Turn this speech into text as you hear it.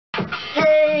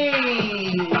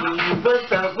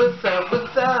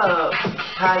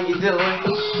How you doing?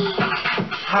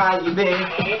 How you been?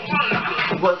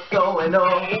 What's going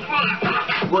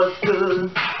on? What's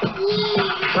good?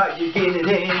 How you getting it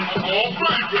in?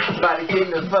 Body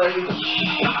getting it funny.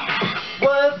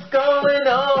 What's going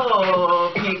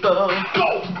on, people?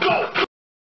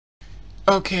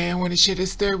 Okay, I want to share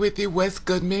this story with you. Wes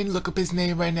Goodman, look up his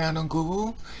name right now on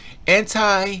Google.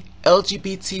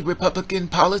 Anti-LGBT Republican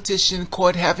politician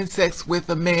caught having sex with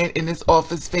a man in his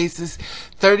office faces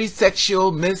 30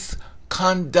 sexual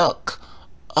misconduct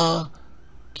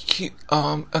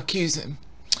accusing.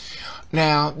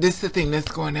 Now, this is the thing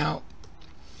that's going out.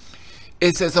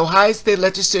 It says Ohio State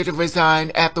legislator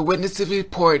resigned after witnesses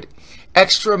report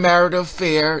extramarital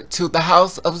affair to the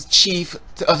House of Chief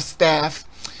of Staff,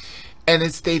 and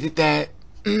it stated that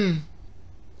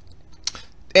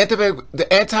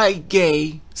the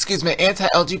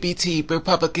anti-LGBT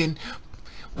Republican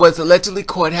was allegedly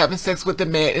caught having sex with a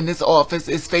man in his office,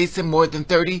 is facing more than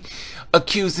 30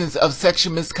 accusations of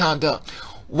sexual misconduct.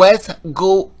 Wes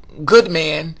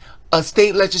Goodman, a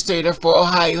state legislator for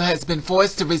Ohio, has been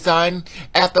forced to resign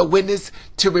after a witness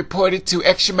to reported to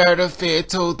extramarital affair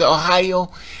told the Ohio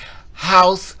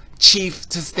House Chief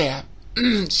of Staff.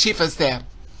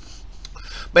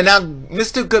 But now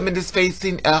Mr. Goodman is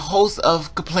facing a host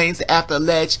of complaints after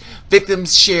alleged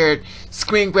victims shared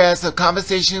screen grabs of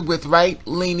conversation with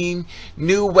right-leaning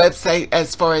new website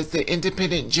as far as the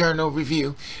Independent Journal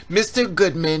Review. Mr.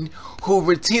 Goodman, who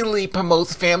routinely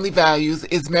promotes family values,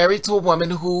 is married to a woman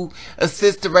who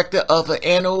assists director of an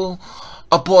annual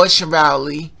abortion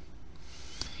rally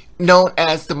known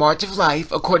as the March of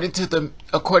Life. According to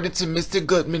Mr.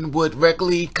 Goodman, would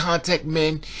regularly contact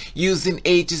men using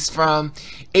ages from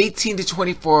 18 to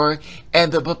 24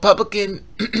 and the Republican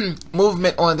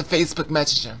movement on the Facebook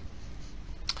Messenger.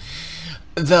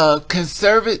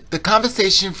 The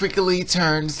conversation frequently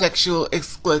turned sexual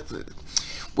explicit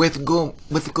with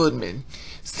Goodman,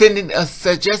 sending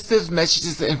suggestive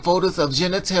messages and photos of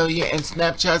genitalia and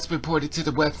snapshots reported to the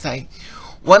website.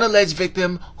 One alleged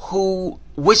victim, who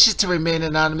wishes to remain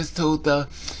anonymous, told the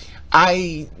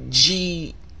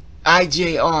IJR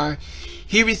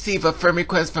he received a firm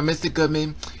request from Mr.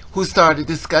 Goodman, who started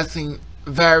discussing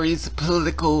various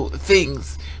political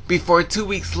things before 2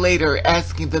 weeks later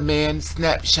asking the man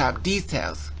snapshot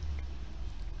details.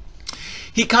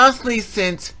 He constantly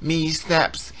sent me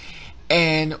snaps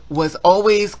and was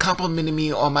always complimenting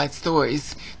me on my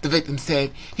stories, the victim said.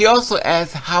 He also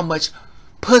asked how much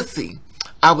pussy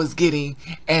I was getting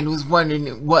and was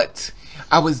wondering what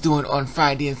I was doing on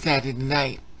Friday and Saturday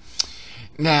night.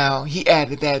 Now, he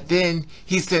added that then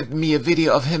he sent me a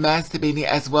video of him masturbating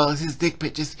as well as his dick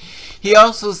pictures. He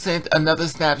also sent another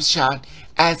snapshot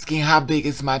asking how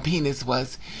big my penis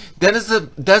was.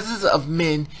 Dozens of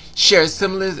men share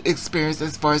similar experience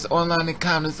as far as online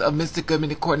encounters of Mr.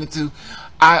 Goodman, according to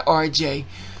IRJ.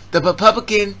 The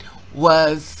Republican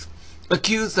was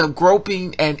accused of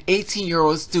groping an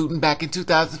 18-year-old student back in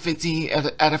 2015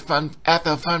 after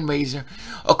a fundraiser,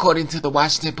 according to the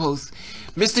Washington Post.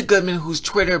 Mr. Goodman, whose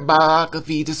Twitter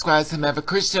biography describes him as a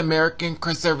Christian American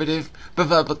conservative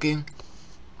Republican,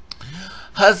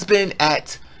 husband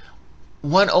at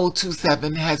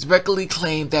 1027, has regularly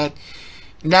claimed that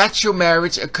natural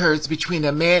marriage occurs between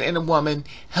a man and a woman,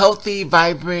 healthy,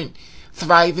 vibrant,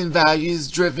 thriving,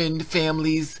 values-driven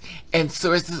families and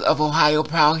sources of Ohio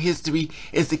proud history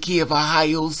is the key of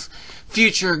Ohio's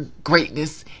future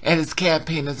greatness, and his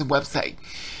campaign as a website.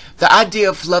 The idea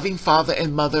of loving father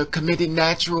and mother, committed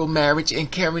natural marriage, and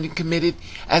caring and committed,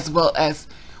 as well as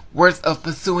worth of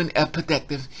pursuing a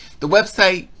protective. The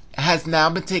website has now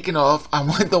been taken off. I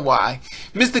wonder why.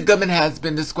 Mr. Goodman has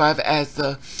been described as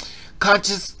the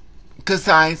conscious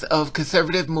signs of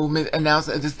conservative movement, announced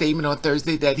in a statement on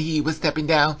Thursday that he was stepping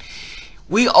down.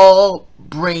 We all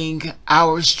bring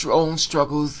our own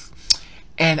struggles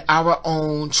and our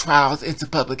own trials into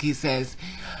public, he says.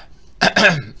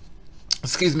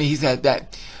 Excuse me, he said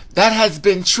that has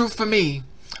been true for me.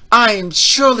 I am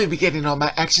surely beginning on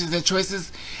my actions and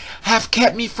choices have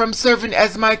kept me from serving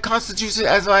as my constitution,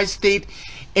 as I state,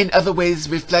 in other ways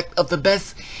reflect of the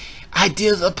best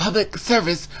ideals of public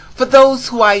service for those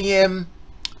whom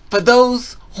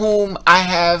I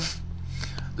have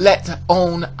let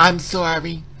own. I'm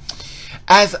sorry.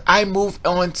 As I move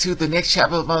on to the next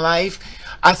chapter of my life,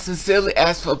 I sincerely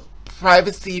ask for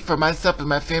privacy for myself and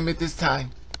my family at this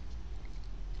time.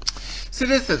 So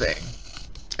this is the thing.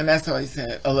 And that's all he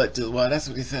said. Allegedly. Well, that's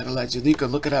what he said, allegedly. You can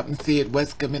look it up and see it,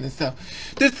 Wes Goodman and stuff.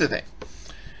 This is the thing.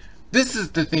 This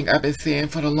is the thing I've been saying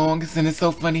for the longest, and it's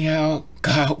so funny how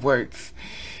God works.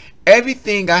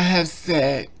 Everything I have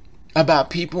said about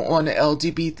people on the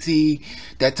LGBT,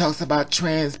 that talks about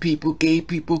trans people, gay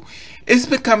people. It's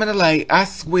becoming a light, I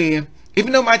swear.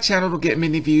 Even though my channel don't get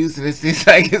many views, and it seems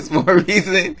like it's for a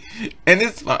reason, and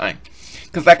it's fine.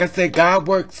 Because like I said, God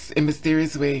works in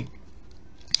mysterious ways.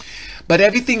 But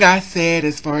everything I said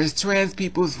as far as trans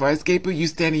people, as far as gay people, you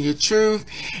stand in your truth.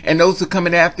 And those who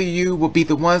coming after you will be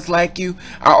the ones like you.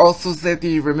 I also said to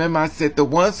you, remember I said the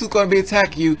ones who going to be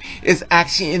attacking you is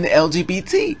actually in the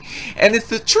LGBT. And it's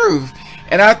the truth.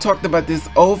 And I talked about this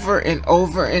over and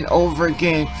over and over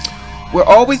again. We're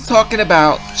always talking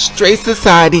about straight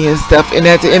society and stuff, and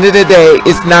at the end of the day,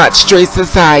 it's not straight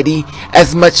society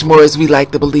as much more as we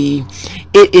like to believe.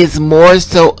 It is more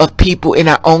so of people in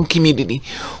our own community,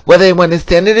 whether they want to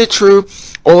stand in the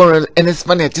truth or, and it's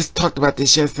funny, I just talked about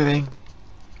this yesterday.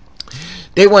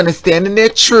 They want to stand in their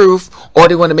truth, or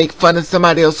they want to make fun of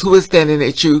somebody else who is standing in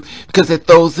their truth because it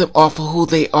throws them off of who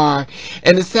they are.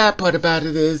 And the sad part about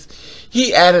it is,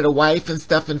 he added a wife and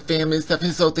stuff and family and stuff.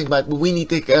 His whole thing like, well, we need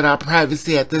to get our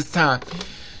privacy at this time.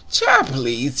 Child,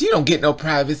 please, you don't get no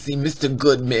privacy, Mr.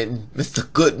 Goodman,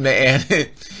 Mr. Goodman.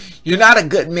 You're not a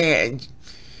good man.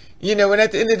 You know, and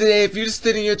at the end of the day, if you just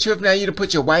stood in your truth now, you'd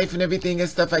put your wife and everything and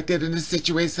stuff like that in this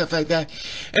situation, stuff like that.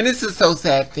 And this is so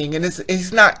sad thing. And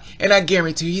it's not, and I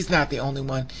guarantee you, he's not the only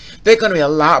one. There are going to be a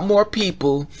lot more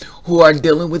people who are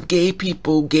dealing with gay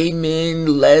people, gay men,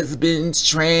 lesbians,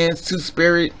 trans,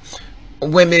 two-spirit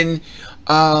women,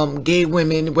 gay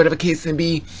women, whatever case may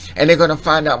be, and they're gonna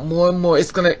find out more and more.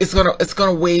 It's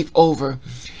gonna wave over.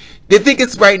 They think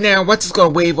it's right now. What's it's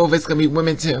gonna wave over? It's gonna be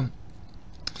women too.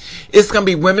 It's gonna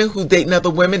be women who date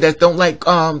other women that don't like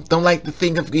the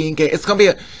thing of being gay. It's gonna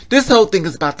be this whole thing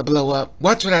is about to blow up.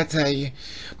 Watch what I tell you.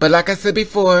 But like I said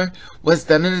before, what's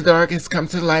done in the dark has come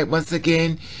to light once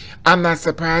again. I'm not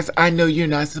surprised. I know you're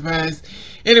not surprised.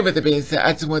 Anyway, with the being said,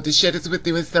 I just want to share this with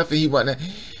you and stuff, and he wanna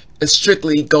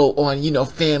strictly go on, you know,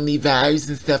 family values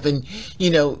and stuff, and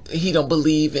you know, he don't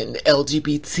believe in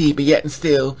LGBT, but yet and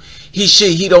still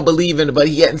he don't believe in it, but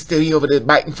yet and still he over there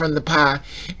biting from the pie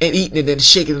and eating it and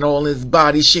shaking it all in his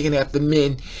body, shaking after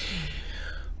men.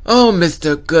 Oh,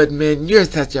 Mr. Goodman, you're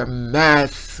such a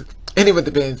mess. Anyway, with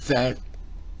the being said,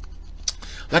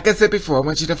 like I said before, I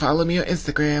want you to follow me on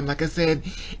Instagram. Like I said,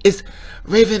 it's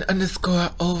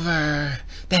Raven_over.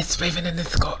 That's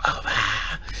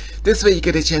Raven_over. This way you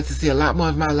get a chance to see a lot more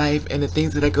of my life and the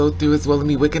things that I go through, as well as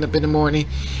me waking up in the morning,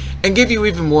 and give you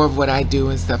even more of what I do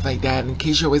and stuff like that. In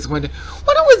case you always wonder,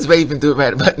 what was Raven doing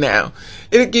right about now?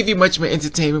 It'll give you much more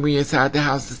entertainment when you're inside the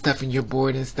house and stuff and you're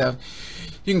bored and stuff.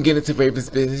 You can get into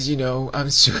Raven's business, you know. I'm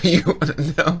sure you want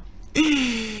to know.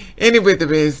 Anyway, the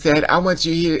being said, I want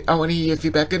to hear your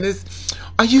feedback on this.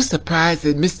 Are you surprised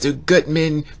that Mr.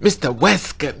 Goodman, Mr.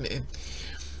 Wes Goodman,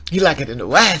 he like it in the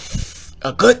West,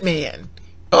 a good man.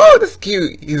 Oh, that's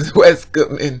cute. He's Wes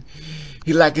Goodman.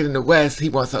 He like it in the West. He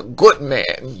wants a good man.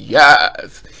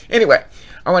 Yes. Anyway,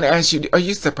 I want to ask you, are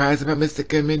you surprised about Mr.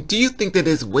 Goodman? Do you think that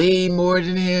there's way more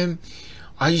than him?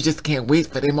 Or you just can't wait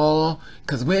for them all?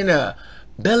 Because we're in a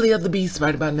belly of the beast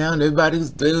right about now, and everybody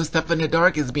who's doing stuff in the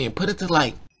dark is being put into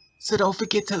light. So don't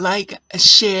forget to like,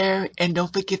 share, and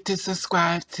don't forget to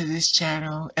subscribe to this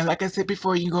channel. And like I said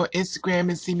before, you can go on Instagram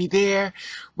and see me there,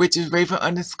 which is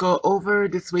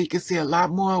Raven_over. This way you can see a lot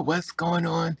more of what's going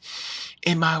on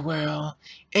in my world.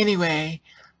 Anyway,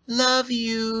 love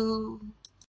you.